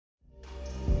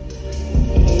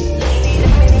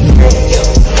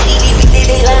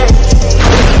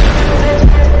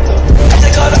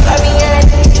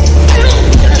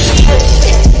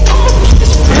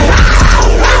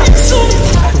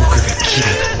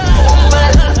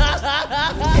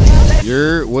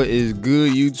What is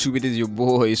good, YouTube? It is your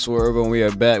boy Swerve, and we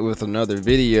are back with another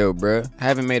video, bruh. I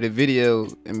haven't made a video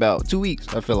in about 2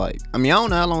 weeks, I feel like. I don't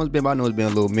know how long it's been, but I know it's been a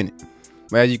little minute.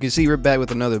 But as you can see, we're back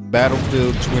with another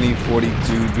Battlefield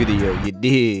 2042 video, you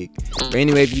dig? But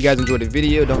anyway, if you guys enjoyed the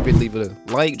video, don't forget to leave a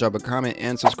like, drop a comment,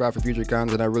 and subscribe for future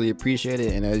content. I really appreciate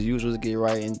it. And as usual, let's get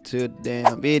right into the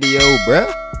damn video,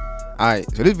 bruh. Alright,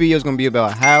 so this video is going to be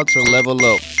about how to level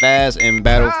up fast in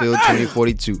Battlefield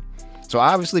 2042. So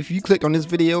obviously, if you clicked on this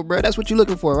video, bruh, that's what you're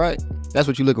looking for, right? That's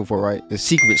what you're looking for, right? The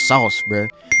secret sauce, bruh.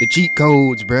 The cheat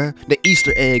codes, bruh. The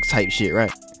Easter eggs type shit, right?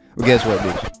 Well, guess what,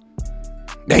 bitch?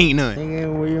 They ain't none.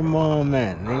 Nigga, where your mom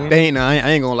at, nigga? They ain't none. I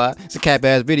ain't gonna lie. It's a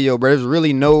cap-ass video, bruh. There's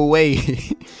really no way.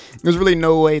 There's really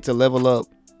no way to level up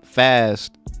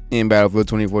fast in Battlefield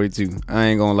 2042. I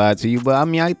ain't gonna lie to you. But,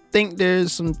 I think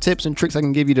there's some tips and tricks I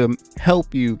can give you to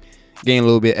help you gain a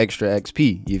little bit extra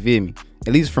XP. You feel me?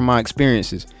 At least from my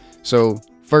experiences. So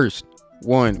first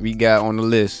one we got on the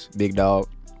list, big dog,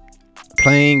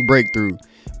 playing Breakthrough.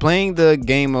 Playing the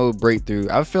game mode Breakthrough.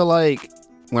 I feel like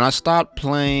when I stopped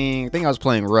playing, I think I was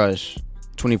playing Rush,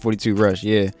 2042 Rush,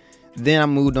 yeah. Then I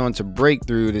moved on to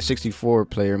Breakthrough, the 64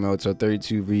 player mode, so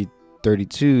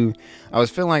 32v32. I was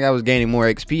feeling like I was gaining more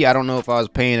XP. I don't know if I was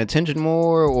paying attention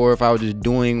more or if I was just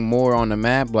doing more on the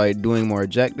map, like doing more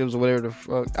objectives or whatever the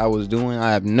fuck I was doing.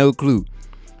 I have no clue.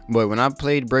 But when I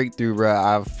played Breakthrough, bro,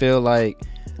 I feel like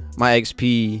my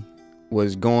XP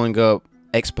was going up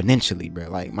exponentially, bro.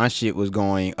 Like, my shit was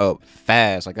going up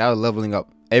fast. Like, I was leveling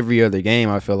up every other game,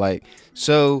 I feel like.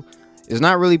 So, it's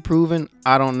not really proven.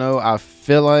 I don't know. I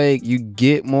feel like you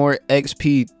get more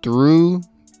XP through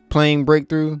playing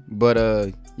Breakthrough. But,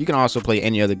 you can also play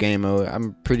any other game mode.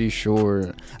 I'm pretty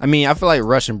sure. I feel like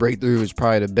Rush and Breakthrough is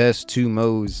probably the best two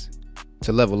modes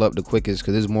to level up the quickest,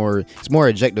 because it's more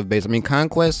objective based.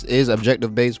 Conquest is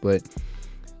objective based, but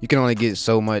you can only get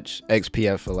so much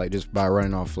XP, I feel like, just by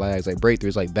running off flags. Like Breakthrough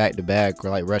is like back to back, or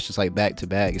like Rush is like back to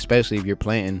back, especially if you're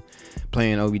playing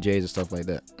OBJs and stuff like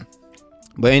that.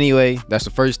 But anyway, that's the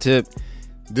first tip.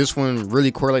 This one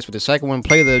really correlates with the second one.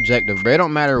 Play the objective, but it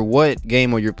don't matter what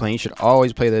game mode you're playing, you should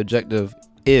always play the objective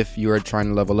if you are trying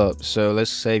to level up. So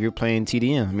let's say if you're playing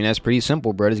TDM, that's pretty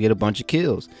simple, bro. Just get a bunch of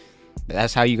kills.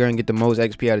 That's how you're gonna get the most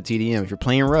XP out of TDM. If you're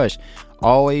playing Rush,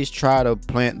 always try to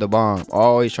plant the bomb.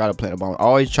 Always try to plant the bomb.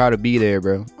 Always try to be there,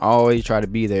 bro. Always try to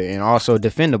be there. And also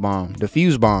defend the bomb.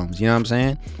 Defuse bombs. You know what I'm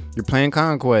saying? You're playing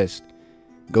Conquest,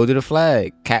 go to the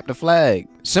flag. Cap the flag.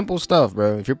 Simple stuff,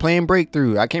 bro. If you're playing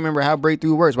Breakthrough, I can't remember how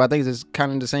Breakthrough works, but I think it's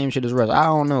kind of the same shit as Rush. I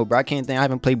don't know, bro. I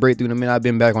haven't played Breakthrough in a minute. I've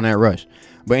been back on that Rush.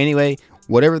 But anyway,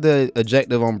 whatever the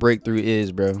objective on Breakthrough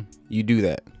is, bro, you do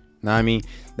that. Now,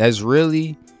 that's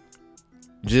really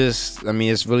just,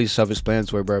 it's really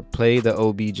self-explanatory, bro. Play the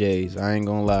OBJs. I ain't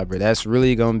gonna lie, bro. That's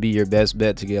really gonna be your best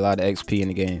bet to get a lot of XP in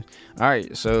the game. All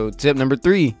right, so tip number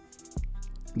 3,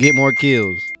 get more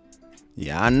kills.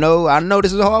 Yeah, I know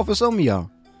this is hard for some of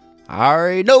y'all. I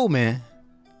already know, man.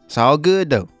 It's all good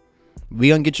though. We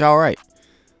gonna get y'all right.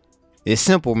 It's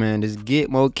simple, man. Just get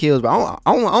more kills. But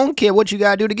I don't care what you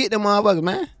gotta do to get them motherfuckers,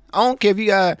 man. I don't care if you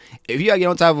gotta get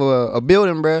on top of a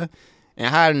building, bro, and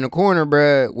hide in the corner,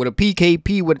 bruh, with a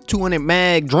PKP with a 200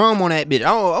 mag drum on that bitch.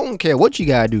 I don't care what you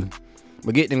gotta do,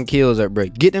 but get them kills up,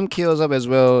 bruh. Get them kills up as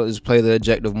well as play the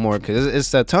objective more, because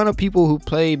it's a ton of people who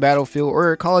play Battlefield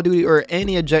or Call of Duty or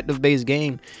any objective based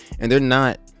game, and they're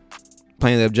not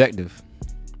playing the objective.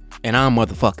 And I'm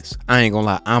motherfuckers. I ain't gonna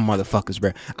lie, I'm motherfuckers,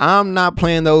 bruh. I'm not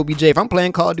playing the OBJ. If I'm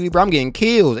playing Call of Duty, bro, I'm getting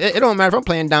kills. It don't matter if I'm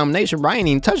playing Domination, bro. I ain't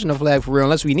even touching the flag for real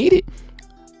unless we need it.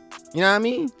 You know what I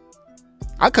mean?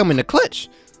 I come in the clutch.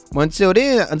 But until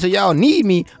then, until y'all need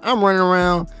me, I'm running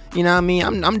around. You know what I mean?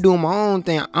 I'm doing my own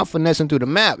thing. I'm finessing through the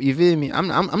map. You feel me?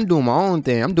 I'm doing my own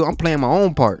thing. I'm playing my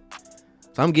own part.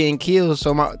 So I'm getting kills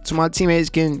so my teammates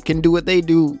can do what they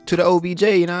do to the OBJ.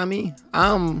 You know what I mean?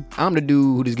 I'm the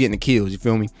dude who just getting the kills. You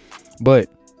feel me? But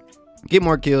get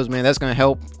more kills, man. That's gonna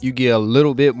help you get a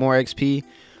little bit more XP.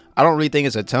 I don't really think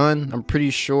it's a ton. I'm pretty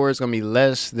sure it's gonna be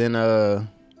less than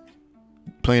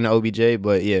playing the OBJ.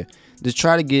 But yeah. Just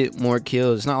try to get more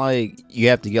kills. It's not like you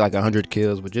have to get like 100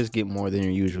 kills, but just get more than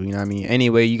your usual. You know what I mean?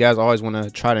 Anyway, you guys always want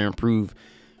to try to improve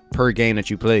per game that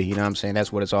you play. You know what I'm saying?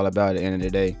 That's what it's all about at the end of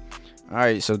the day. All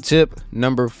right, so tip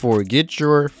number 4, get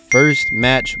your first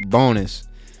match bonus.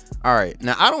 All right,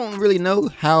 now I don't really know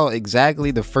how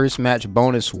exactly the first match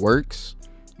bonus works,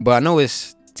 but I know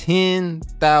it's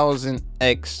 10,000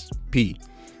 XP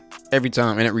every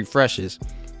time, and it refreshes.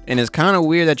 And it's kind of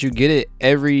weird that you get it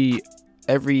every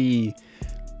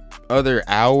other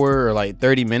hour or like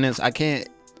 30 minutes. I can't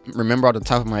remember off the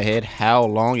top of my head how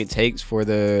long it takes for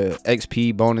the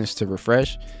XP bonus to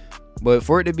refresh, But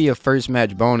for it to be a first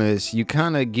match bonus, you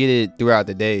kind of get it throughout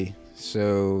the day.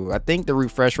 So I think the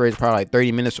refresh rate is probably like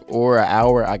 30 minutes or an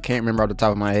hour. I can't remember off the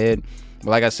top of my head. But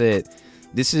like I said,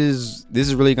 this is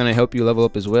really going to help you level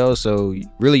up as well. So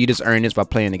really, you just earn this by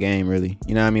playing the game, really.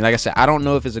 You know what I mean? Like I said, I don't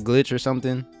know if it's a glitch or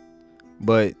something,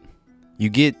 but you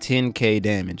get 10k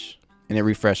damage and it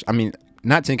refresh. I mean,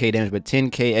 not 10k damage, but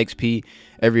 10k XP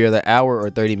every other hour or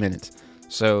 30 minutes.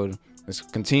 So let's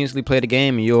continuously play the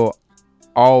game and you'll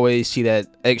always see that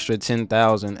extra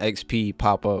 10,000 XP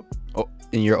pop up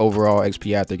in your overall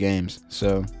XP after games.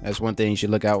 So that's one thing you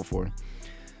should look out for.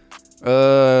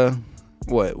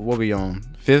 What we on?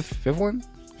 Fifth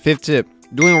tip: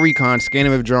 doing recon,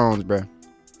 scanning with drones, bruh,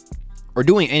 or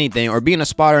doing anything, or being a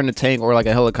spotter in the tank or like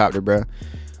a helicopter, bruh.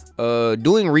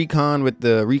 Doing recon with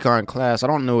the recon class. I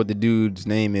don't know what the dude's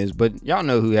name is, but y'all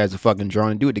know who has a fucking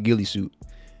drone. Do it the ghillie suit.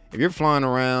 If you're flying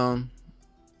around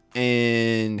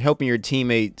and helping your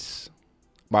teammates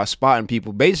by spotting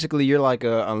people, basically you're like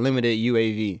a unlimited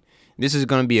UAV. This is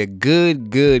gonna be a good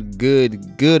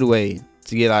way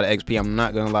to get a lot of XP. I'm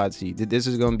not gonna lie to you. This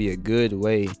is gonna be a good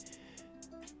way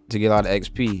to get a lot of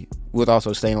XP with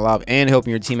also staying alive and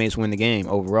helping your teammates win the game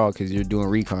overall, because you're doing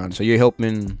recon. So you're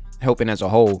helping as a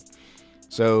whole.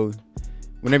 So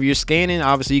whenever you're scanning,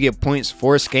 obviously you get points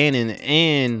for scanning,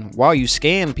 and while you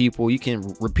scan people, you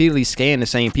can repeatedly scan the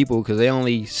same people because they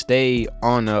only stay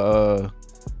on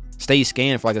stay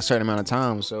scanned for like a certain amount of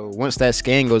time. So once that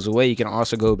scan goes away, you can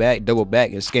also go back, double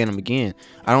back, and scan them again.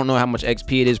 I don't know how much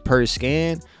XP it is per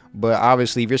scan, but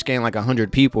obviously if you're scanning like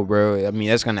 100 people, bro, I mean,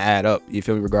 that's gonna add up, you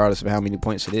feel me, regardless of how many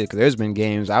points it is. Because there's been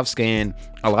games I've scanned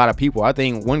a lot of people. I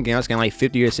think one game I scanned like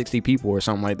 50 or 60 people or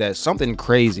something like that, something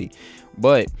crazy.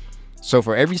 But so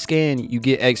for every scan you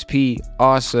get XP.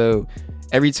 Also,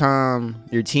 every time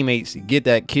your teammates get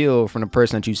that kill from the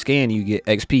person that you scan, you get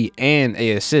XP and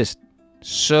a assist.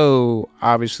 So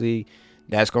obviously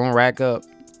that's gonna rack up.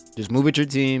 Just move with your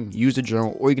team, use the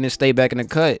drone, or you're gonna stay back in the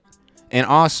cut and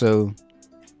also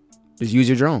just use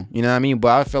your drone. You know what I mean?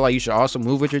 But I feel like you should also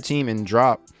move with your team and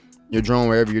drop your drone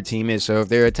wherever your team is. So if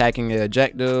they're attacking an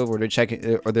objective or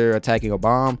they're attacking a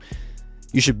bomb,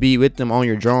 you should be with them on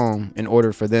your drone in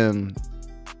order for them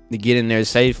to get in there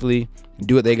safely,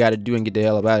 do what they got to do, and get the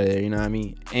hell up out of there. You know what I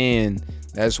mean? And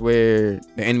that's where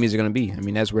the enemies are gonna be. I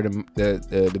mean, that's where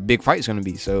the big fight is gonna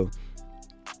be. So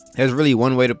there's really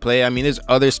one way to play. I mean, there's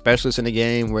other specialists in the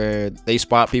game where they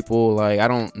spot people. Like, I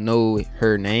don't know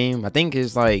her name. I think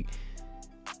it's like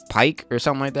Pike or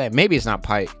something like that. Maybe it's not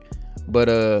Pike, but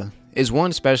it's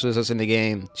one specialist that's in the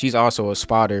game. She's also a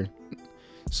spotter.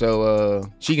 So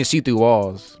she can see through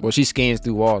walls. Well, she scans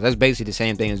through walls. That's basically the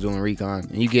same thing as doing recon,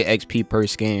 and you get XP per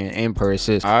scan and per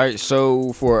assist. All right,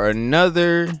 so for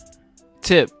another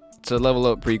tip to level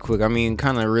up pretty quick, I mean,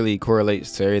 kind of really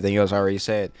correlates to everything else I already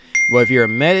said, but if you're a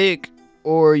medic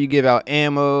or you give out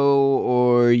ammo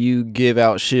or you give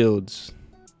out shields,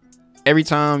 every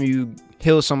time you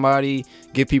heal somebody,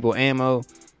 give people ammo,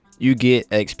 you get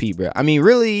XP, bro. I mean,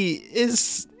 really,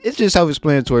 it's just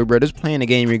self-explanatory, bro. Just playing the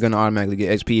game, you're gonna automatically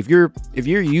get XP. If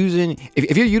you're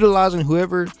utilizing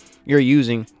whoever you're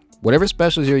using, whatever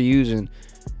specialist you're using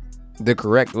the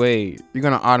correct way, you're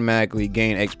gonna automatically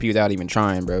gain XP without even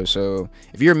trying, bro. So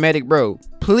if you're a medic, bro,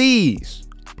 please,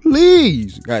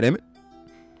 god damn it,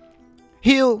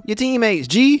 heal your teammates.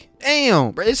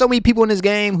 Damn, bro, there's so many people in this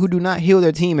game who do not heal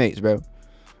their teammates, bro.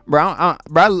 I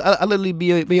literally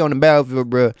be on the battlefield,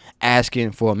 bro,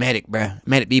 asking for a medic, bro.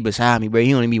 Medic be beside me, bro.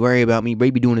 He don't even be worried about me, bro.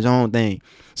 He be doing his own thing.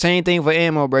 Same thing for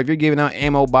ammo, bro. If you're giving out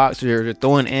ammo boxes or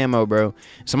throwing ammo, bro,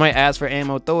 somebody asks for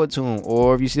ammo, throw it to them.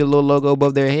 Or if you see a little logo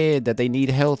above their head that they need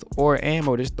health or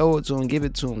ammo, just throw it to them, give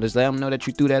it to them. Just let them know that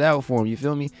you threw that out for them. You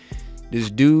feel me?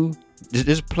 Just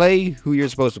play who you're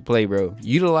supposed to play, bro.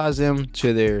 Utilize them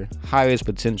to their highest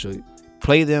potential.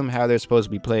 Play them how they're supposed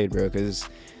to be played, bro. Because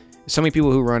so many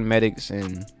people who run medics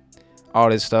and all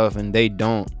this stuff, and they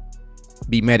don't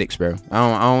be medics, bro.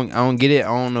 I don't get it. I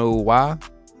don't know why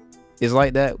it's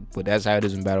like that, but that's how it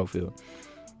is in Battlefield.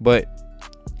 But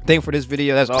thank you for this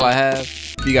video. That's all I have.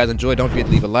 If you guys enjoyed, don't forget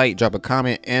to leave a like, drop a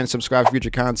comment, and subscribe for future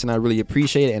content. I really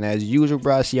appreciate it. And as usual,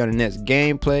 bro, I'll see you on the next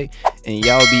gameplay. And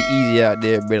y'all be easy out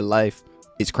there, bro. Life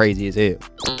is crazy as hell.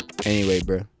 Anyway,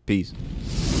 bro, peace.